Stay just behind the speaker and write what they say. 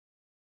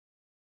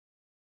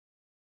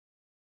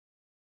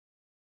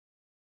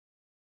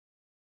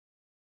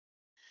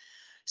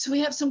So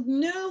we have some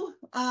new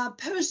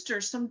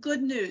posters, some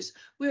good news.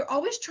 We're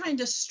always trying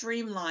to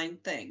streamline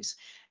things.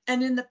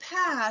 And in the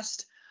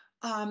past,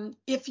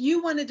 if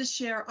you wanted to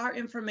share our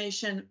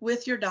information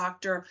with your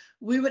doctor,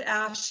 we would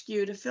ask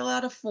you to fill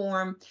out a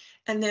form.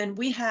 And then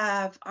we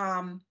have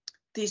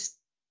these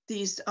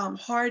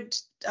hard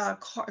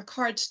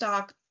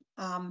cardstock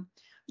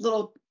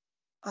little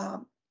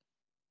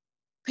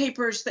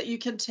papers that you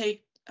can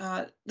take,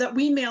 that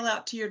we mail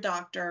out to your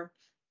doctor.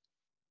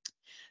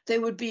 They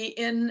would be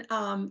in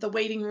the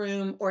waiting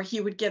room, or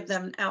he would give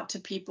them out to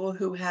people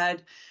who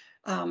had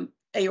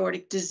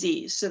aortic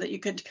disease so that you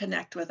could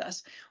connect with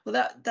us.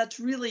 Well, that's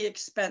really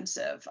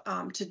expensive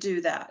to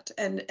do that.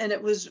 And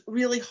it was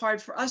really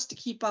hard for us to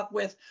keep up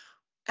with,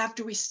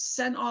 after we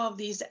sent all of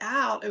these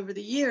out over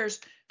the years,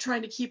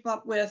 trying to keep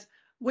up with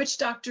which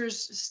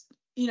doctors,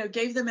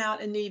 gave them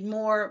out and need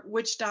more,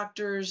 which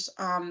doctors,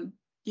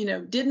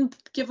 didn't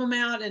give them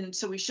out, and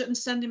so we shouldn't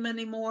send them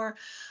anymore.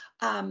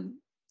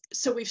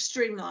 So we've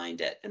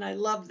streamlined it, and I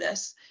love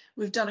this.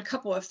 We've done a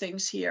couple of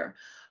things here.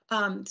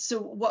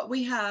 So what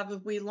we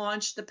have, we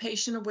launched the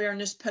patient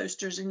awareness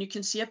posters, and you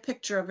can see a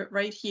picture of it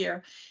right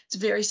here. It's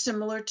very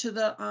similar to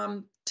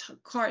the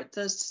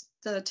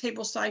the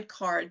table side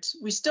cards.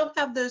 We still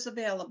have those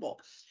available,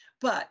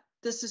 but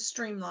this is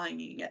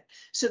streamlining it.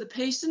 So the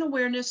patient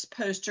awareness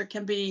poster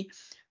can be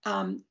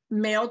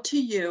mailed to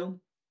you.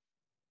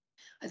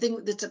 I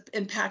think that's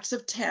in packs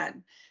of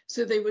 10.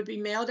 So they would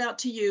be mailed out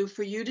to you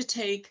for you to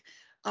take.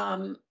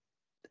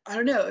 I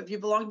don't know, if you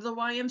belong to the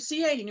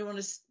YMCA and you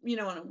want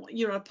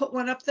to, put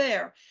one up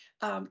there,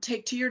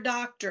 take to your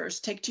doctors,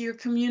 take to your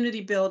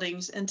community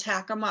buildings and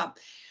tack them up.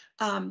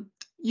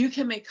 You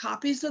can make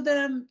copies of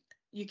them.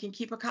 You can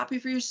keep a copy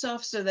for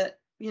yourself so that,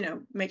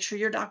 make sure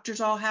your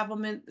doctors all have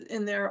them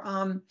in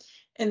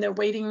their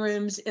waiting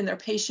rooms, in their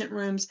patient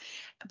rooms.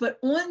 But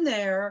on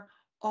there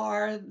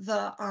are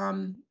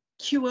the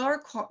QR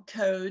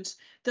codes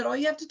that all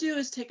you have to do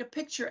is take a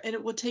picture, and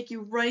it will take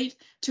you right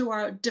to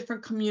our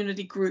different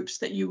community groups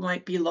that you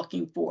might be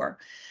looking for.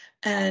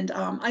 And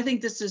I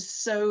think this is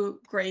so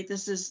great.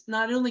 This is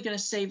not only going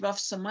to save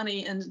us some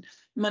money, and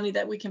money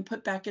that we can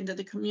put back into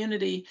the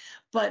community,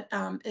 but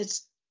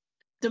it's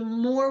the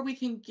more we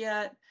can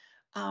get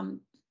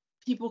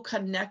people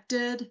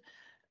connected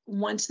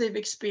once they've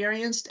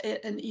experienced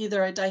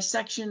either a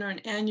dissection or an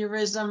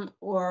aneurysm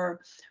or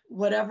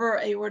whatever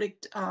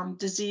aortic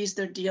disease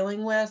they're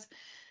dealing with.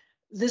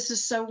 This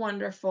is so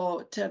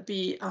wonderful to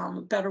be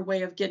a better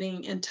way of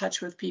getting in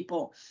touch with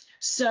people.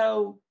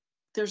 So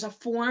there's a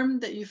form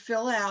that you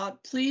fill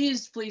out.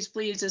 Please, please,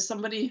 please, as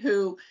somebody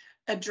who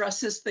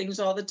addresses things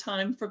all the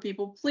time for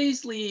people,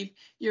 please leave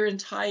your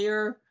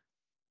entire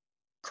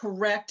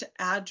correct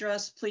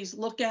address. Please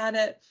look at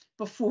it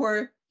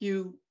before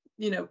you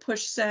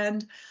push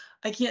send.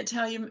 I can't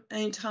tell you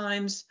many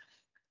times.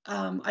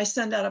 I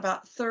send out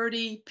about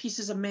 30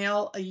 pieces of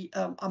mail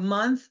a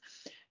month,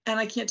 and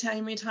I can't tell you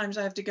how many times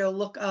I have to go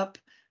look up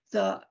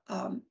the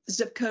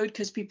zip code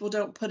because people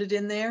don't put it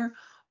in there,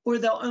 or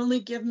they'll only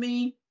give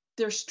me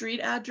their street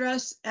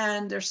address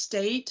and their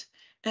state,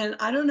 and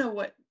I don't know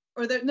what,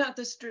 or they're not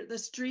the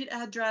street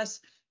address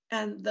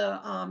and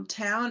the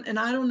town, and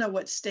I don't know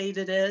what state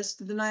it is.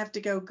 Then I have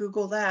to go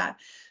Google that.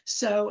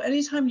 So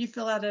anytime you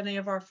fill out any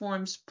of our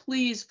forms,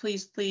 please,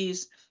 please,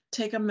 please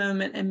take a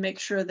moment and make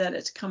sure that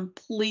it's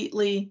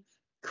completely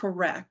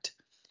correct.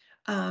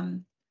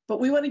 But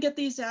we want to get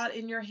these out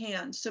in your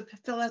hands. So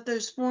fill out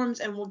those forms,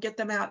 and we'll get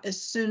them out as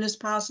soon as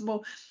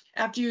possible.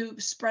 After you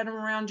spread them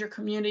around your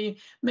community,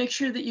 make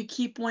sure that you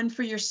keep one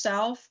for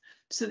yourself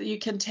so that you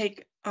can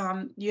take,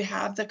 you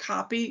have the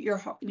copy,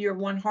 your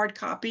one hard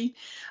copy.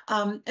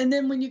 And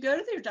then when you go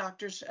to your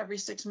doctors every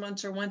 6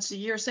 months or once a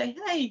year, say,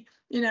 hey,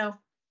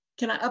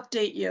 can I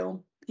update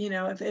you,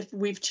 if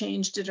we've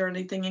changed it or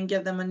anything, and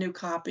give them a new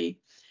copy.